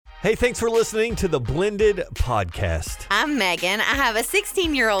Hey, thanks for listening to the Blended Podcast. I'm Megan. I have a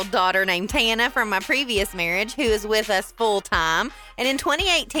 16-year-old daughter named Tana from my previous marriage who is with us full-time. And in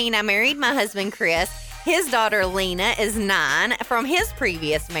 2018, I married my husband, Chris. His daughter, Lena, is 9 from his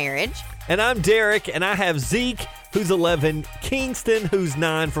previous marriage. And I'm Derek, and I have Zeke, who's 11, Kingston, who's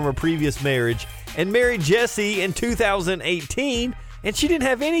 9 from a previous marriage, and married Jessie in 2018, and she didn't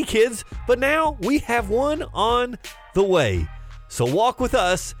have any kids, but now we have one on the way. So walk with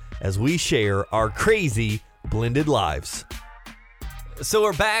us as we share our crazy blended lives. So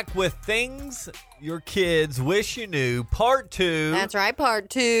we're back with Things Your Kids Wish You Knew, Part 2. That's right,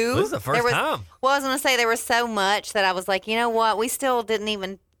 Part 2. This is the first time. Well, I was going to say there was so much that I was like, you know what? We still didn't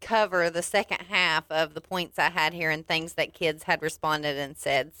even cover the second half of the points I had here and things that kids had responded and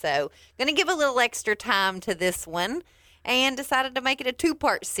said. So going to give a little extra time to this one. And decided to make it a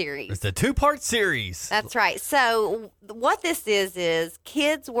 2-part series. It's a 2-part series. That's right. So what this is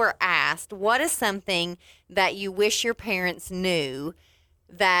kids were asked, what is something that you wish your parents knew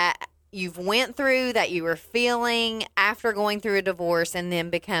that you've went through, that you were feeling after going through a divorce and then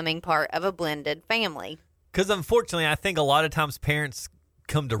becoming part of a blended family? Because unfortunately, I think a lot of times parents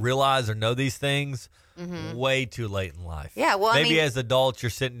come to realize or know these things way too late in life. Yeah, well, maybe as adults, you're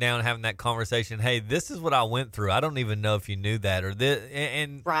sitting down having that conversation. Hey, this is what I went through. I don't even know if you knew that, or this,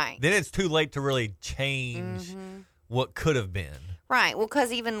 and right. Then it's too late to really change what could have been. Right. Well,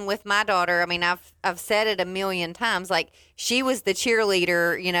 because even with my daughter, I mean, I've said it a million times. Like, she was the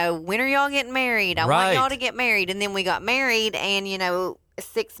cheerleader. You know, when are y'all getting married? I want y'all to get married, and then we got married, and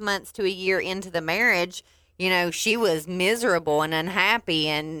 6 months to a year into the marriage, she was miserable and unhappy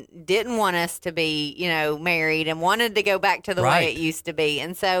and didn't want us to be, married and wanted to go back to the way it used to be.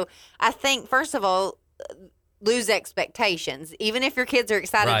 And so I think, first of all, lose expectations. Even if your kids are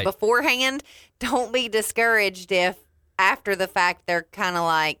excited beforehand, don't be discouraged if after the fact they're kind of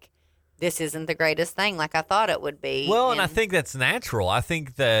like, this isn't the greatest thing like I thought it would be. Well, and I think that's natural. I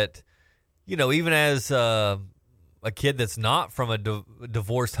think that, even as a kid that's not from a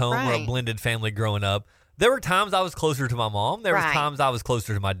divorced home or a blended family growing up, there were times I was closer to my mom. There was times I was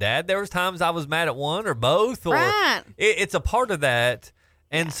closer to my dad. There was times I was mad at one or both. Or it's a part of that.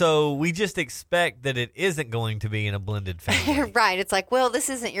 And so we just expect that it isn't going to be in a blended family. Right. It's like, well, this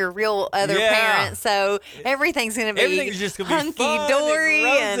isn't your real other parent, so everything's going to be hunky-dory.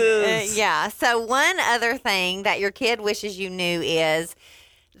 And So one other thing that your kid wishes you knew is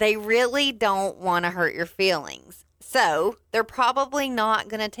they really don't want to hurt your feelings. So they're probably not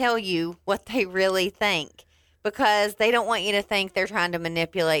going to tell you what they really think because they don't want you to think they're trying to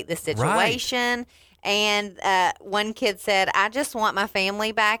manipulate the situation. Right. And one kid said, I just want my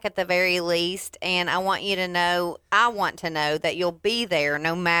family back at the very least. And I want to know that you'll be there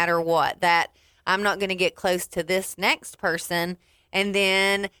no matter what, that I'm not going to get close to this next person and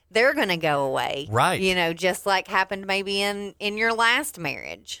then they're going to go away. Right. Just like happened maybe in your last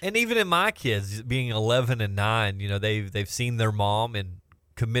marriage. And even in my kids being 11 and 9, they've seen their mom in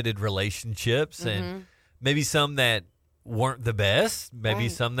committed relationships and maybe some that weren't the best, maybe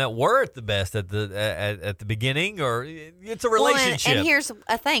some that were at the best at the beginning, or it's a relationship. Well, and here's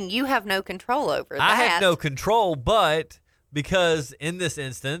a thing, you have no control over that. I have no control, but because in this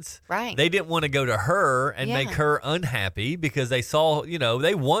instance, they didn't want to go to her and make her unhappy because they saw,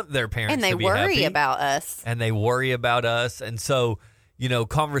 they want their parents to be happy. And they worry about us. And they worry about us. And so,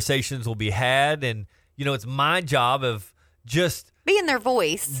 conversations will be had. And, it's my job of just being their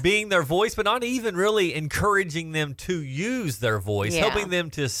voice, but not even really encouraging them to use their voice, helping them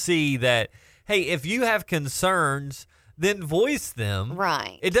to see that, hey, if you have concerns, then voice them.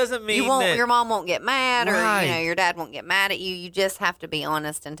 Right. It doesn't mean that your mom won't get mad or your dad won't get mad at you. You just have to be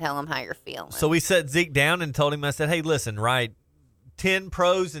honest and tell them how you're feeling. So we sat Zeke down and told him, I said, hey, listen, 10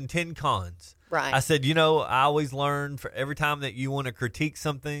 pros and 10 cons. Right. I said, I always learn for every time that you want to critique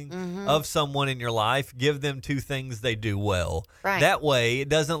something of someone in your life, give them 2 things they do well. Right. That way it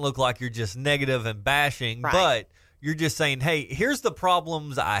doesn't look like you're just negative and bashing, but you're just saying, hey, here's the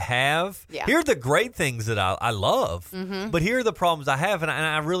problems I have. Yeah. Here are the great things that I love. But here are the problems I have, and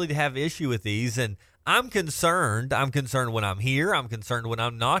I really have issue with these. And I'm concerned. I'm concerned when I'm here. I'm concerned when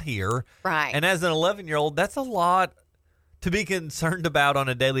I'm not here. Right. And as an 11-year-old, that's a lot to be concerned about on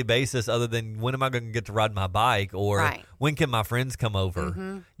a daily basis other than when am I going to get to ride my bike or when can my friends come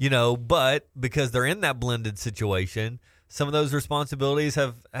over, but because they're in that blended situation, some of those responsibilities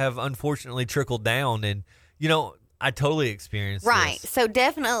have unfortunately trickled down and, I totally experienced this. So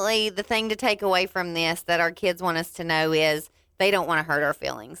definitely the thing to take away from this that our kids want us to know is they don't want to hurt our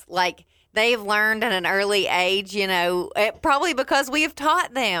feelings. Like they've learned at an early age, probably because we have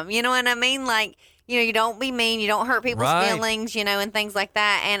taught them, you know what I mean? Like you don't be mean, you don't hurt people's feelings, and things like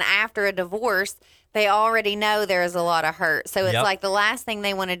that. And after a divorce, they already know there is a lot of hurt. So it's like the last thing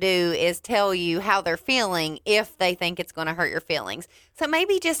they want to do is tell you how they're feeling if they think it's going to hurt your feelings. So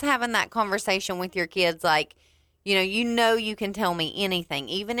maybe just having that conversation with your kids, like, you can tell me anything,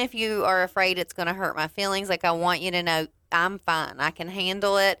 even if you are afraid it's going to hurt my feelings. Like, I want you to know I'm fine. I can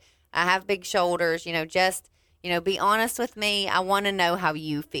handle it. I have big shoulders, just, be honest with me. I want to know how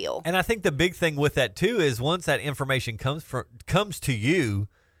you feel. And I think the big thing with that too is once that information comes to you,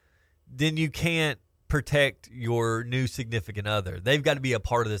 then you can't protect your new significant other. They've got to be a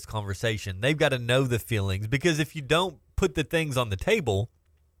part of this conversation. They've got to know the feelings, because if you don't put the things on the table,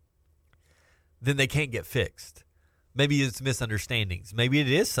 then they can't get fixed. Maybe it's misunderstandings. Maybe it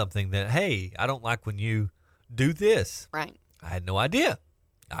is something that, hey, I don't like when you do this. Right. I had no idea.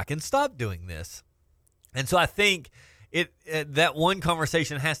 I can stop doing this. And so I think that one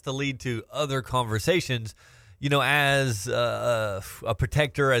conversation has to lead to other conversations. As a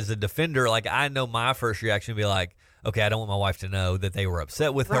protector, as a defender, like, I know my first reaction would be like, okay, I don't want my wife to know that they were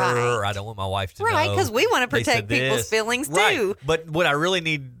upset with her, or I don't want my wife to know. Right, because we want to protect people's feelings too. But what I really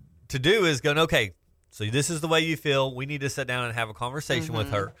need to do is go, okay, so this is the way you feel. We need to sit down and have a conversation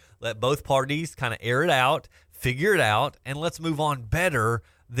with her. Let both parties kind of air it out, figure it out, and let's move on better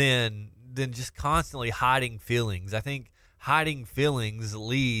than just constantly hiding feelings. I think hiding feelings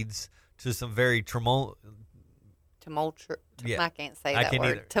leads to some very I can't say that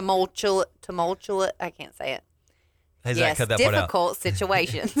word. Tumultuous. I can't say it. Yes, cut that part out. Difficult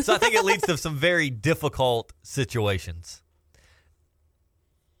situations. So I think it leads to some very difficult situations.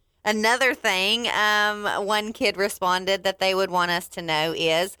 Another thing, one kid responded that they would want us to know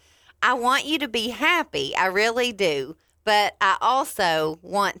is, I want you to be happy. I really do. But I also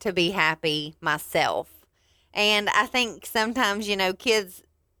want to be happy myself. And I think sometimes, kids,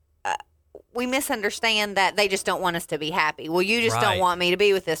 we misunderstand that they just don't want us to be happy. Well, you just don't want me to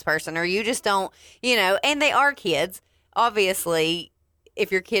be with this person, or you just don't, and they are kids. Obviously,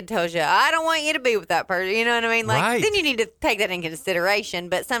 if your kid tells you, I don't want you to be with that person, you know what I mean? Like, then you need to take that into consideration.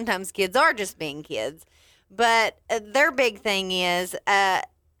 But sometimes kids are just being kids. But their big thing is, I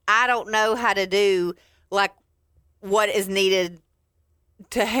don't know how to do, like, what is needed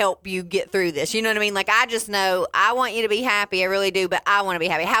to help you get through this. You know what I mean? Like, I just know I want you to be happy. I really do, but I want to be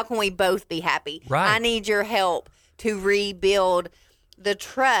happy. How can we both be happy? Right. I need your help to rebuild the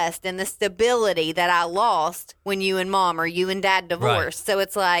trust and the stability that I lost when you and mom or you and dad divorced. Right. So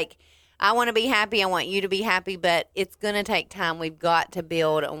it's like, I want to be happy. I want you to be happy, but it's going to take time. We've got to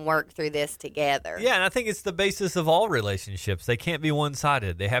build and work through this together. Yeah, and I think it's the basis of all relationships. They can't be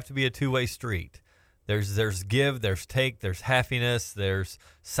one-sided. They have to be a two-way street. There's give, there's take, there's happiness, there's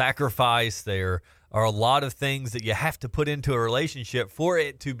sacrifice. There are a lot of things that you have to put into a relationship for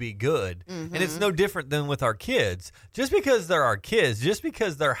it to be good. Mm-hmm. And it's no different than with our kids. Just because they're our kids, just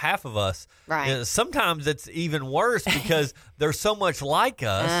because they're half of us, sometimes it's even worse because they're so much like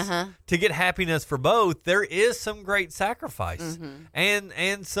us. To get happiness for both, there is some great sacrifice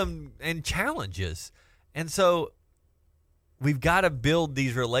and challenges. And so we've got to build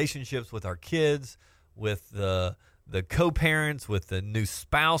these relationships with our kids, with the co-parents, with the new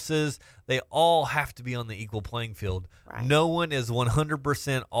spouses. They all have to be on the equal playing field. Right. No one is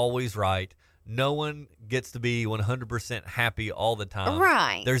 100% always right. No one gets to be 100% happy all the time.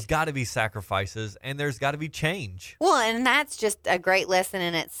 Right. There's got to be sacrifices, and there's got to be change. Well, and that's just a great lesson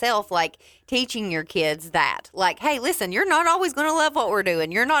in itself, like teaching your kids that. Like, hey, listen, you're not always going to love what we're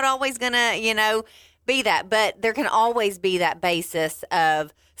doing. You're not always going to, be that. But there can always be that basis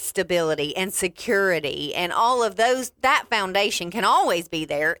of stability and security, and all of those. That foundation can always be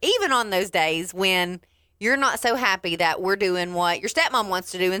there, even on those days when you're not so happy that we're doing what your stepmom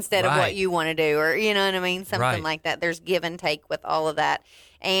wants to do instead of what you want to do, or you know what I mean? Something like that. There's give and take with all of that.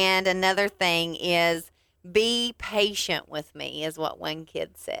 And another thing is, be patient with me, is what one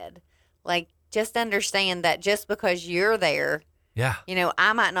kid said. Like, just understand that just because you're there,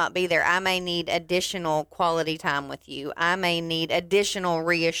 I might not be there. I may need additional quality time with you. I may need additional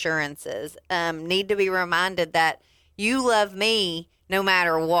reassurances. Need to be reminded that you love me no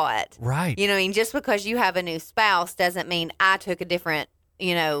matter what. Right. Just because you have a new spouse doesn't mean I took a different,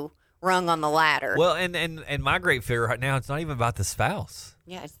 rung on the ladder. Well, and my great fear right now, it's not even about the spouse.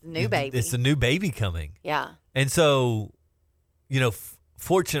 Yeah, it's the new baby. It's the new baby coming. Yeah. And so,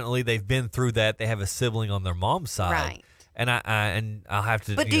 fortunately, they've been through that. They have a sibling on their mom's side. Right. And I'll have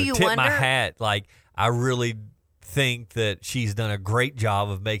to tip wonder? my hat. Like, I really think that she's done a great job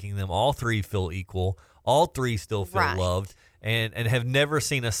of making them all three feel equal. All three still feel loved. and have never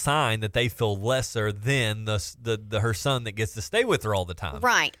seen a sign that they feel lesser than her son that gets to stay with her all the time.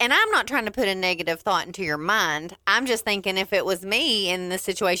 Right. And I'm not trying to put a negative thought into your mind. I'm just thinking if it was me in the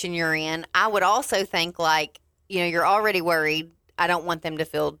situation you're in, I would also think like, you're already worried. I don't want them to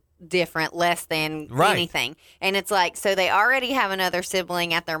feel different, less than anything. And it's like, so they already have another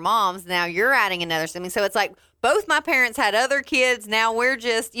sibling at their mom's. Now you're adding another sibling. So it's like both my parents had other kids. Now we're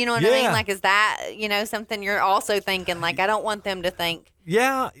just, you know what I mean? Like, is that, something you're also thinking? Like, I don't want them to think.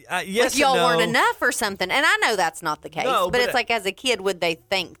 Yeah. Yes. Like y'all weren't enough or something. And I know that's not the case. No, but it's like as a kid, would they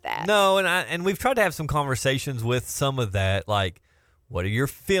think that? No. And we've tried to have some conversations with some of that. Like, what are your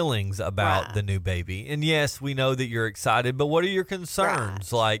feelings about the new baby? And yes, we know that you're excited, but what are your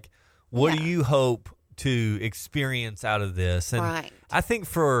concerns? Like, what do you hope to experience out of this? And I think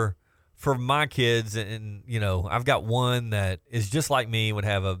for my kids, and I've got one that is just like me, would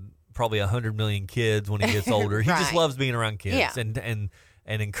have probably 100 million kids when he gets older. He just loves being around kids and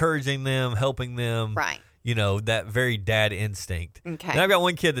encouraging them, helping them. Right. That very dad instinct. Okay. And I've got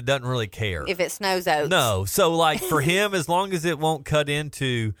one kid that doesn't really care. If it snows oats. No. So, like, for him, as long as it won't cut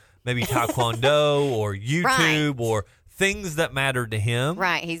into maybe Taekwondo or YouTube or things that matter to him.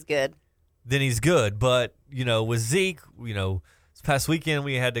 Right. He's good. Then he's good. But, with Zeke, this past weekend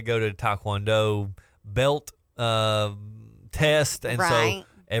we had to go to Taekwondo belt test. And so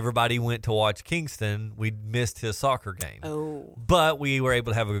everybody went to watch Kingston. We missed his soccer game. Oh. But we were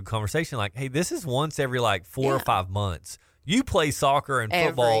able to have a good conversation like, hey, this is once every 4 or 5 months. You play soccer and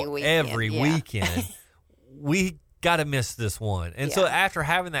football every weekend. We got to miss this one. And so after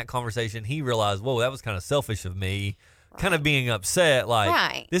having that conversation, he realized, whoa, that was kind of selfish of me, kind of being upset.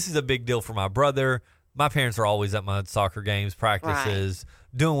 Like, this is a big deal for my brother. My parents are always at my soccer games, practices,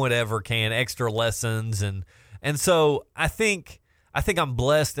 doing whatever can, extra lessons. And so I think I'm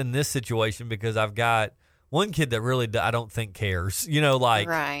blessed in this situation because I've got one kid that really I don't think cares,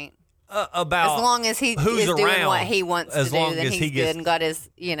 about as long as he who's is around, doing what he wants to do, then he's good and got his,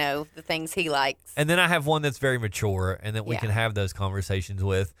 the things he likes. And then I have one that's very mature and that we can have those conversations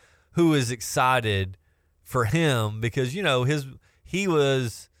with, who is excited for him because, he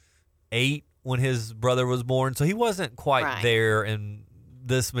was 8 when his brother was born, so he wasn't quite there in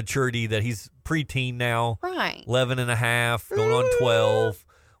this maturity that he's preteen now, 11 and a half, going on 12,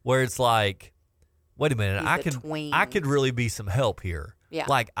 where it's like, wait a minute, I could really be some help here. Yeah.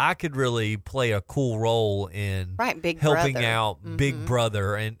 Like, I could really play a cool role in big helping brother. out big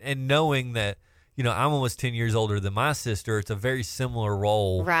brother and knowing that, I'm almost 10 years older than my sister. It's a very similar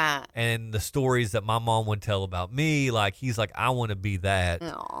role. Right. And the stories that my mom would tell about me, like, he's like, I want to be that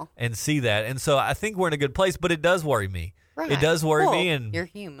and see that. And so I think we're in a good place, but it does worry me. Right. It does worry me. And you're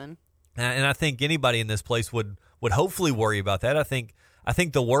human. And I think anybody in this place would hopefully worry about that. I think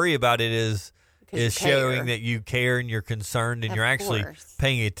the worry about it is showing that you care and you're concerned and you're actually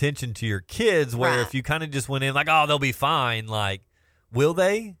paying attention to your kids, where if you kind of just went in like, oh, they'll be fine. Like, will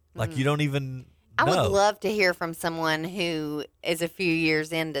they? Like, you don't even I would love to hear from someone who is a few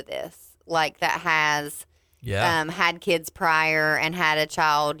years into this, like that has had kids prior and had a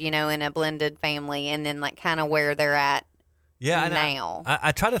child, in a blended family, and then like kind of where they're at now.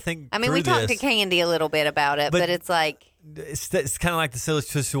 I try to think. I mean, we talked to Candy a little bit about it, but it's like it's kind of like the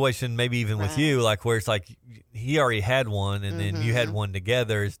situation, maybe even with you, like where it's like he already had one, and then you had one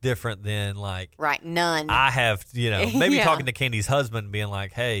together. It's different than like none. I have, maybe talking to Candy's husband, being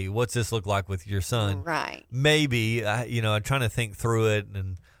like, "Hey, what's this look like with your son?" Right. Maybe I'm trying to think through it,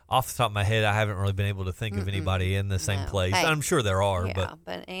 and off the top of my head, I haven't really been able to think of anybody in the same place. Hey, I'm sure there are,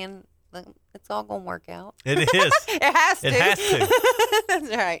 but it's all gonna work out. It is. It has to. It has to.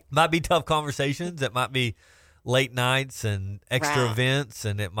 That's right. Might be tough conversations. It might be late nights and extra events,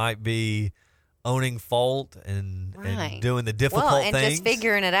 and it might be owning fault and doing the difficult and things. Just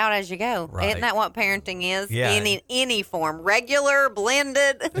figuring it out as you go. Right. Isn't that what parenting is? Yeah. In any form, regular,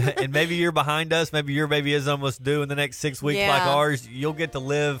 blended. And maybe you're behind us. Maybe your baby is almost due in the next 6 weeks like ours. You'll get to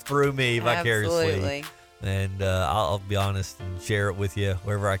live through me vicariously. Absolutely. And I'll be honest and share it with you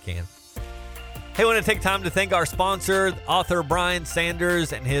wherever I can. Hey, I want to take time to thank our sponsor, author Brian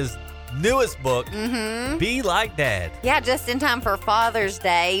Sanders, and his newest book, Be Like Dad. Yeah, just in time for Father's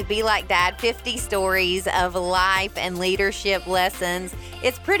Day. Be Like Dad, 50 stories of life and leadership lessons.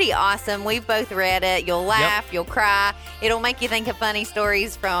 It's pretty awesome. We've both read it. You'll laugh, you'll cry. It'll make you think of funny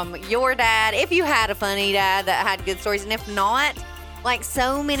stories from your dad, if you had a funny dad that had good stories. And if not, like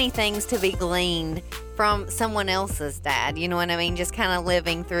so many things to be gleaned from someone else's dad. You know what I mean? Just kind of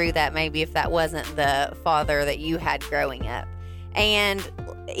living through that, maybe if that wasn't the father that you had growing up. And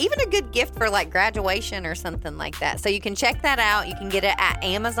even a good gift for like graduation or something like that. So you can check that out. You can get it at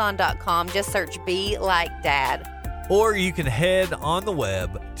Amazon.com. Just search Be Like Dad. or you can head on the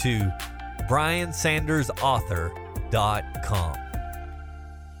web to briansandersauthor.com.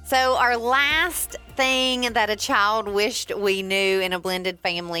 So our last thing that a child wished we knew in a blended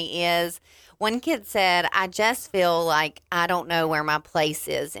family is, one kid said, I just feel like I don't know where my place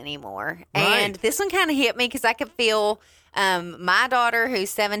is anymore. Right. And this one kind of hit me because I could feel my daughter, who's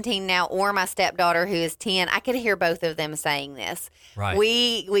 17 now, or my stepdaughter, who is 10, I could hear both of them saying this. Right.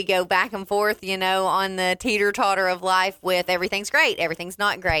 We go back and forth, on the teeter-totter of life with everything's great, everything's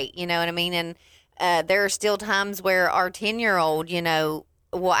not great, you know what I mean? And there are still times where our 10-year-old,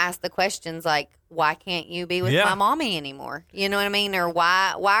 will ask the questions like, why can't you be with my mommy anymore? You know what I mean? Or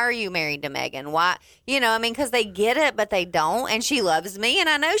why are you married to Megan? Why, because they get it, but they don't. And she loves me, and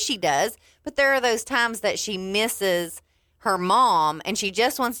I know she does. But there are those times that she misses her mom, and she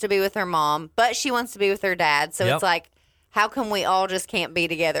just wants to be with her mom, but she wants to be with her dad. So it's like, how come we all just can't be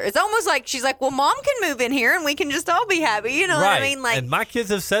together? It's almost like she's like, well, mom can move in here and we can just all be happy. You know what I mean? Like, and my kids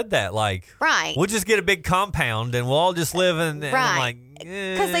have said that. Like, we'll just get a big compound and we'll all just live in. And I'm like,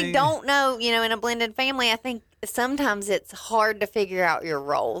 because they don't know, in a blended family, I think sometimes it's hard to figure out your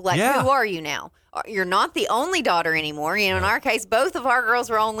role. Like, who are you now? You're not the only daughter anymore. In our case, both of our girls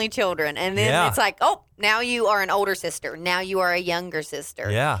were only children. And then it's like, oh, now you are an older sister. Now you are a younger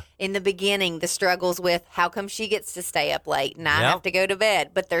sister. Yeah. In the beginning, the struggles with how come she gets to stay up late and I have to go to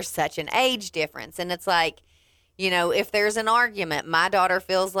bed. But there's such an age difference. And it's like, if there's an argument, my daughter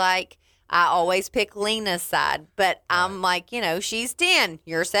feels like I always pick Lena's side. But I'm like, she's 10,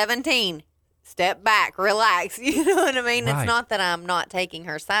 you're 17. Step back, relax. You know what I mean? It's not that I'm not taking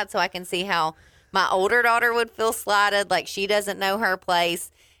her side, so I can see how my older daughter would feel slighted, like she doesn't know her place.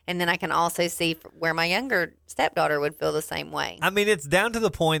 And then I can also see where my younger stepdaughter would feel the same way. I mean, it's down to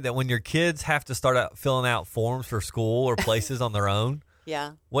the point that when your kids have to start out filling out forms for school or places on their own.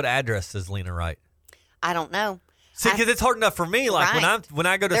 Yeah. What address does Lena write? I don't know. See, because it's hard enough for me. Like when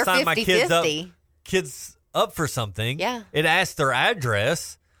I go to sign my kids up for something, it asks their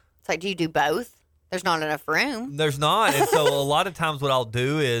address. It's like, do you do both? There's not enough room. There's not. And so a lot of times what I'll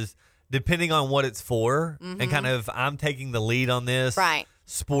do is, depending on what it's for, and kind of I'm taking the lead on this,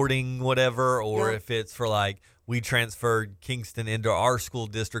 sporting whatever, or if it's for like we transferred Kingston into our school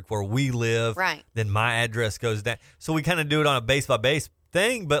district where we live, then my address goes down. So we kind of do it on a base by base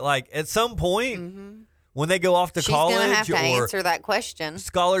thing. But like at some point, when they go off to college, she's gonna have to answer that question.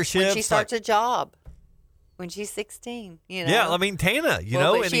 Scholarships, when she starts a job. When she's 16, Yeah, I mean, Tana,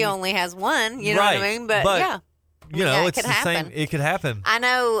 but she only has one, you know what I mean? But yeah. It's the same. It could happen. I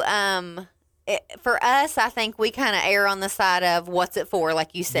know for us, I think we kind of err on the side of what's it for,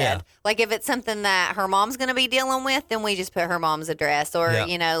 like you said. Yeah. Like if it's something that her mom's going to be dealing with, then we just put her mom's address. Or,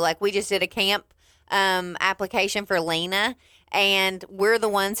 like we just did a camp application for Lena. And we're the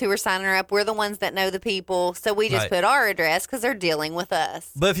ones who are signing her up. We're the ones that know the people. So we just put our address because they're dealing with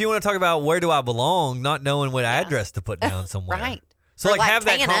us. But if you want to talk about where do I belong, not knowing what address to put down somewhere. So like have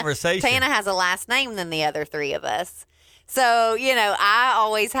that conversation. Tana has a last name than the other three of us. So, I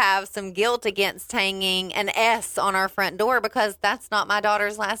always have some guilt against hanging an S on our front door because that's not my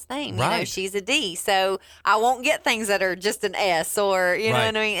daughter's last name. She's a D. So I won't get things that are just an S or, you know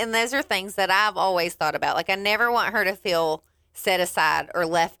what I mean? And those are things that I've always thought about. Like I never want her to feel set aside or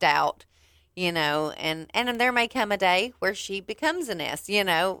left out, and there may come a day where she becomes an S,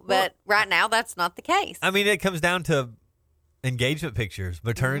 but right now that's not the case. I mean, it comes down to engagement pictures,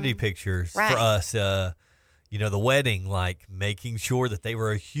 maternity pictures for us, the wedding, like making sure that they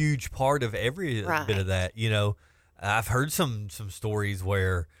were a huge part of every bit of that. I've heard some stories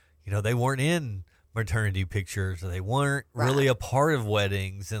where, they weren't in maternity pictures or they weren't really a part of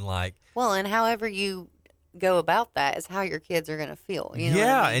weddings and like. Well, and however you go about that is how your kids are going to feel. You know what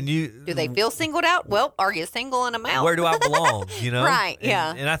I mean? And do they feel singled out? Well, are you singling them out? Where do I belong? Right.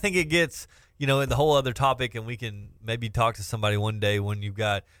 And I think it gets, in the whole other topic, and we can maybe talk to somebody one day when you've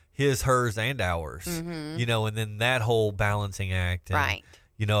got his, hers, and ours, and then that whole balancing act. And,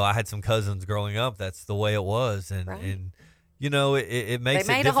 I had some cousins growing up. That's the way it was. And, it makes it difficult.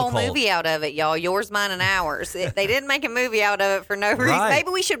 They made a whole movie out of it, y'all. Yours, mine, and ours. They didn't make a movie out of it for no reason. Maybe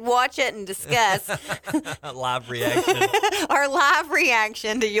we should watch it and discuss. Live reaction. Our live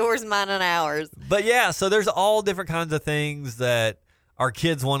reaction to yours, mine, and ours. But yeah, so there's all different kinds of things that our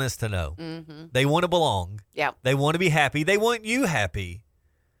kids want us to know. They want to belong. Yeah. They want to be happy. They want you happy,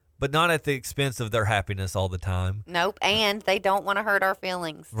 but not at the expense of their happiness all the time. Nope. And they don't want to hurt our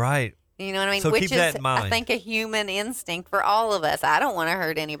feelings. Right. You know what I mean? So Which keep is, that in mind. I think, a human instinct for all of us. I don't want to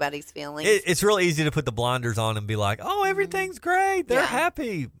hurt anybody's feelings. It's real easy to put the blinders on and be like, oh, everything's great. They're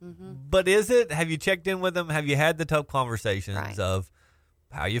happy. But is it? Have you checked in with them? Have you had the tough conversations of,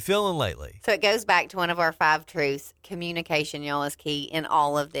 how you feeling lately? So it goes back to one of our 5 truths. Communication, y'all, is key in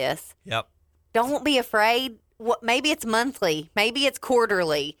all of this. Yep. Don't be afraid. Maybe it's monthly. Maybe it's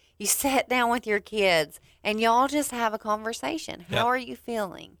quarterly. You sit down with your kids and y'all just have a conversation. How are you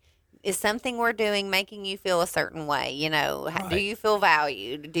feeling? Is something we're doing making you feel a certain way? Right. Do you feel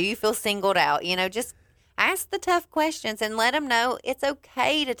valued? Do you feel singled out? Just ask the tough questions and let them know it's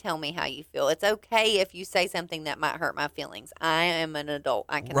okay to tell me how you feel. It's okay if you say something that might hurt my feelings. I am an adult.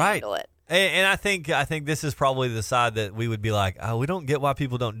 I can handle it. And I think this is probably the side that we would be like, oh, we don't get why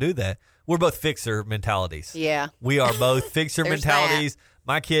people don't do that. We're both fixer mentalities. Yeah. We are both fixer mentalities. That.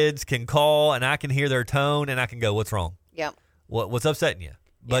 My kids can call and I can hear their tone and I can go, what's wrong? Yep. What's upsetting you?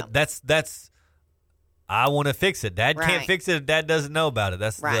 But that's I want to fix it. Dad can't fix it if Dad doesn't know about it.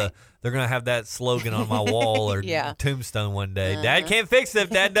 That's they're going to have that slogan on my wall or tombstone one day. Dad can't fix it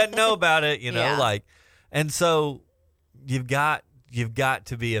if Dad doesn't know about it, and so you've got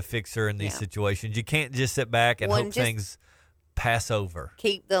to be a fixer in these situations. You can't just sit back and hope things pass over.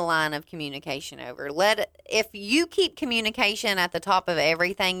 Keep the line of communication over. If you keep communication at the top of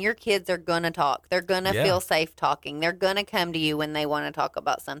everything, your kids are going to talk. They're going to feel safe talking. They're going to come to you when they want to talk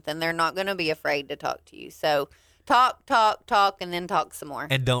about something. They're not going to be afraid to talk to you. So talk, and then talk some more.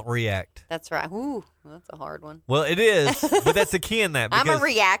 And don't react. That's right. Ooh, that's a hard one. Well, it is, but that's the key in that. I'm a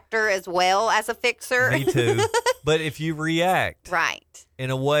reactor as well as a fixer. Me too. But if you react in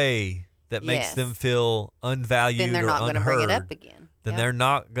a way that makes them feel unvalued or unheard, then they're not going to bring it up again. Then they're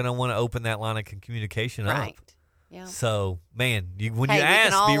not going to want to open that line of communication up. Yeah. So, man, when you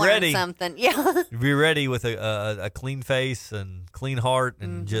ask, be ready. Something. Yeah. Be ready with a clean face and clean heart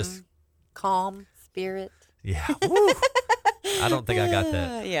and just calm spirit. Yeah. Woo. I don't think I got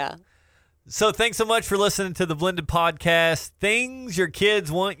that. Yeah. So thanks so much for listening to the Blended Podcast. Things Your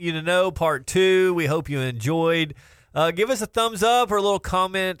Kids Want You to Know, Part 2. We hope you enjoyed. Give us a thumbs up or a little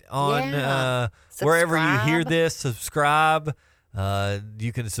comment on wherever you hear this. Subscribe.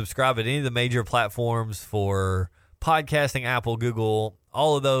 You can subscribe at any of the major platforms for podcasting, Apple, Google,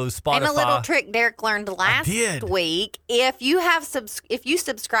 all of those, Spotify. And a little trick Derek learned last week. If you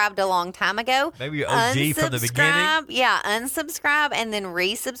subscribed a long time ago, maybe you're OG from the beginning. Yeah, unsubscribe and then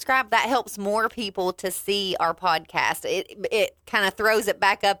resubscribe. That helps more people to see our podcast. It kind of throws it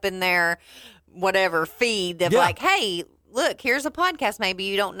back up in their whatever feed of like, hey, look, here's a podcast maybe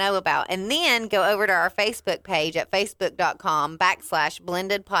you don't know about. And then go over to our Facebook page at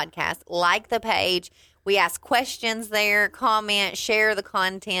facebook.com/blended podcast. Like the page. We ask questions there, comment, share the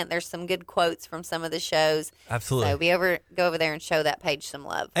content. There's some good quotes from some of the shows. Absolutely. So go over there and show that page some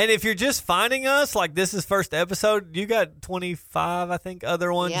love. And if you're just finding us, like this is first episode, you got 25, I think,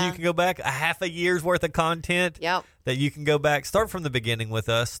 other ones you can go back. A half a year's worth of content that you can go back. Start from the beginning with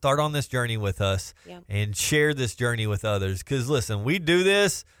us. Start on this journey with us and share this journey with others. Because, listen, we do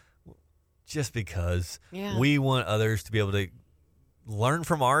this just because we want others to be able to learn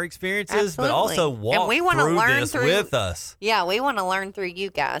from our experiences, but also walk through this with us. Yeah, we want to learn through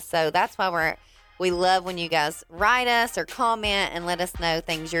you guys. So that's why we love when you guys write us or comment and let us know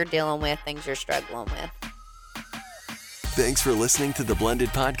things you're dealing with, things you're struggling with. Thanks for listening to the Blended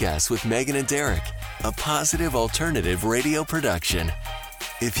Podcast with Magan and Derek, a positive alternative radio production.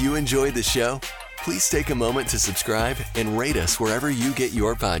 If you enjoyed the show, please take a moment to subscribe and rate us wherever you get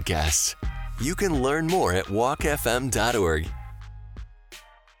your podcasts. You can learn more at walkfm.org.